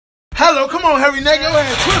Hello, come on, Harry Neck. Your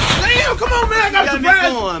ass twisted. Damn, come on, man. I got a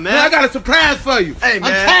surprise. Going, man. I got a surprise for you. Hey,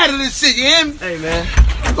 man. I'm tired of this shit, you hear me? Hey, man.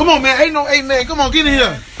 Come on, man. Ain't no, hey, man. Come on, get in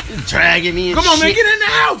here. You dragging me and Come on, shit. man. Get in the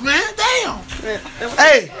house, man. Damn. Man.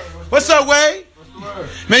 Hey, what's up, Wade?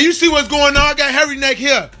 Man, you see what's going on? I got Harry Neck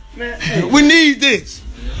here. Man, we need this.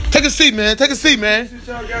 Take a seat, man. Take a seat, man. What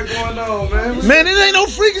y'all got going on, man? Man, it ain't no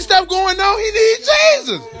freaky stuff going on. He needs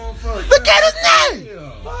Jesus. Look at his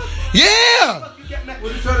name. Yeah.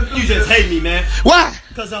 You just hate me, man. Why?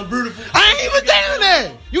 Because I'm beautiful. I ain't even thinking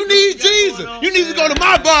that. You need Jesus. You need to go to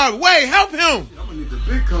my barber. Wait, help him. I'm gonna need the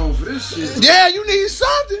big cone for this shit. Yeah, you need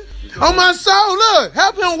something. On my soul, look.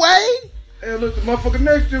 Help him, Wade. Hey, look, the motherfucker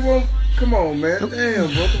next to him. Come on, man.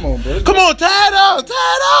 Damn, bro. Come on, bro. Come on, tie it up. Tie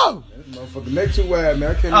it up. Motherfucker neck too wide,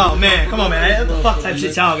 man. I can't. Oh, man. Come on, man. What the fuck type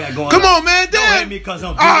shit y'all got going on? Come on, man. Damn. Don't hate me because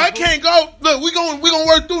I'm beautiful. I can't go. Look, we gonna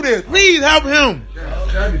work through this. Please help him.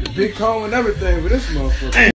 I need the big cone and everything for this motherfucker.